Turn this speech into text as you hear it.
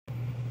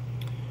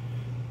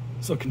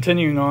So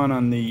continuing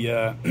on the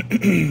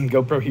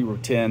GoPro Hero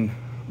 10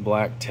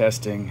 black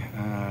testing,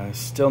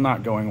 still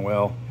not going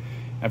well.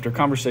 After a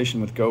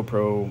conversation with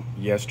GoPro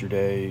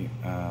yesterday,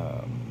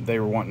 they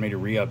were wanting me to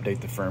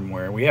re-update the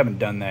firmware. We haven't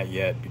done that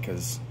yet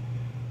because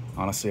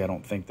honestly I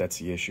don't think that's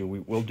the issue.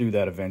 We'll do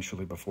that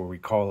eventually before we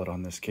call it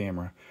on this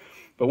camera.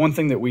 But one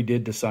thing that we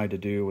did decide to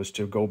do was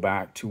to go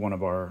back to one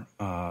of our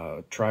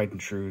tried and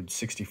true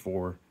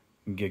 64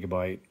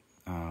 gigabyte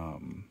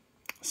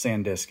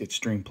SanDisk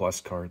Extreme Plus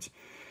cards.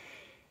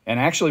 And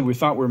actually, we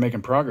thought we were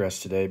making progress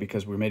today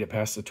because we made it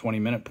past the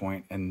 20-minute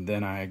point, and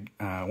then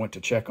I went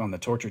to check on the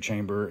torture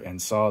chamber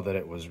and saw that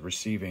it was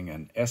receiving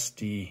an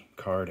SD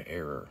card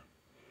error.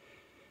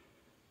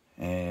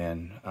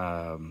 And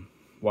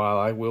while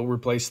I will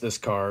replace this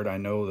card, I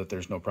know that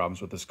there's no problems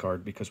with this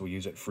card because we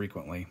use it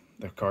frequently.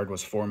 The card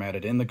was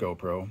formatted in the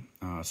GoPro,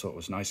 so it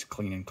was nice,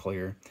 clean, and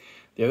clear.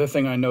 The other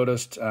thing I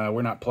noticed,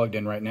 we're not plugged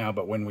in right now,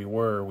 but when we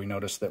were, we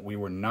noticed that we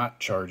were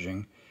not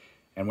charging.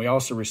 And we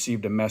also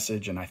received a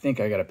message, and I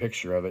think I got a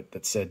picture of it,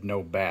 that said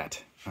no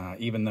bat,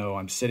 even though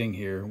I'm sitting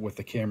here with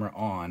the camera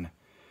on.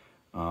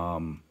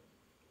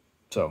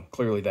 So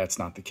clearly that's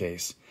not the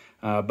case.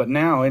 But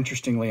now,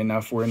 interestingly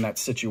enough, we're in that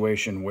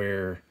situation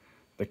where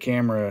the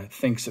camera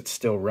thinks it's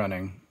still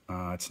running.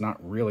 It's not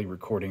really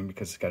recording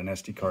because it's got an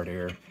SD card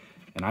error,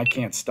 and I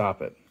can't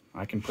stop it.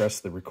 I can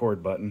press the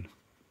record button,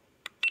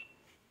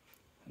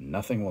 and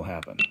nothing will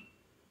happen.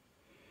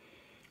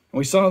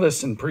 We saw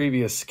this in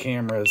previous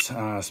cameras,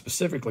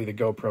 specifically the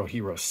GoPro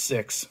Hero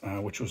 6,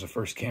 which was the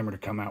first camera to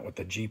come out with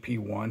the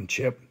GP1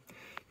 chip.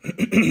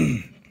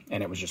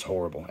 And it was just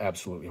horrible,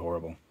 absolutely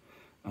horrible,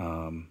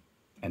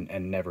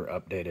 and never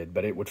updated.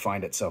 But it would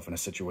find itself in a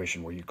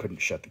situation where you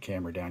couldn't shut the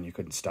camera down, you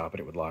couldn't stop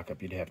it, it would lock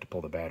up, you'd have to pull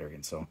the battery.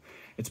 And so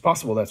it's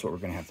possible that's what we're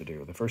going to have to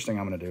do. The first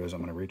thing I'm going to do is I'm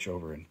going to reach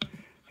over and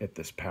hit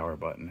this power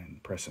button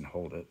and press and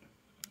hold it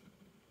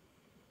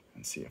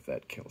and see if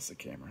that kills the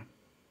camera.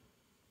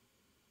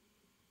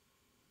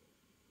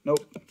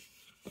 Nope.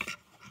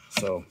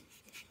 So,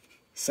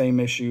 same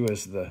issue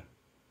as the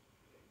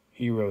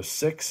Hero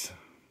 6.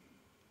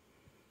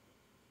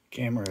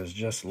 Camera is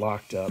just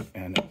locked up,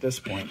 and at this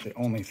point, the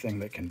only thing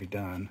that can be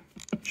done,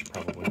 which you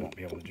probably won't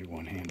be able to do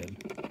one-handed,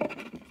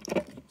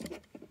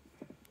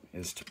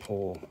 is to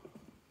pull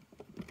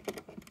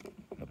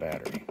the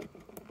battery.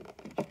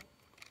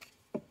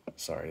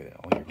 Sorry,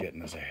 all you're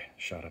getting is a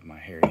shot of my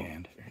hairy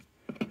hand.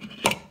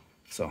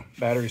 So,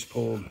 battery's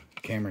pulled,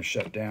 camera's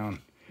shut down.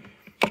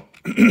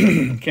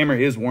 Camera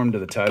is warm to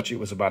the touch. It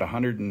was about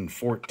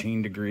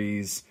 114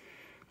 degrees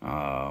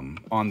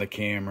on the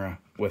camera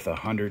with right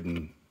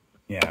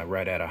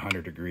at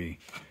 100 degree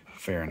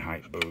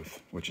Fahrenheit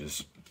booth, which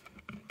is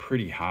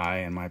pretty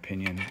high in my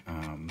opinion.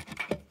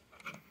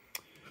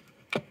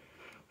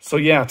 So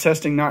yeah,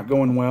 testing not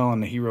going well on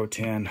the Hero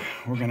 10.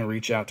 We're going to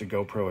reach out to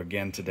GoPro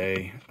again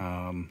today.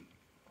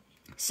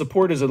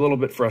 Support is a little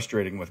bit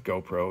frustrating with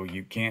GoPro.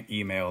 You can't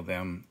email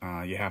them.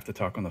 You have to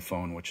talk on the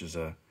phone, which is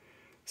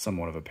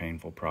somewhat of a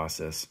painful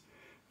process.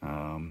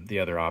 The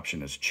other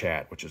option is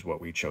chat, which is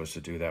what we chose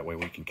to do. That way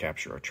we can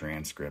capture our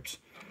transcripts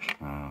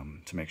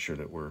to make sure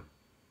that we're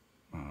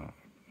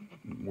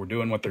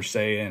doing what they're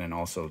saying, and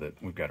also that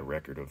we've got a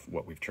record of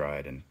what we've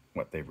tried and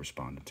what they've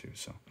responded to.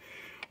 So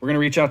we're going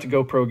to reach out to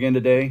GoPro again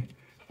today.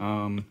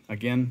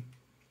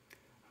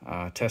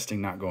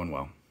 Testing not going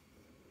well.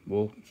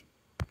 We'll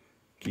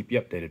keep you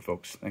updated,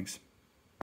 folks. Thanks.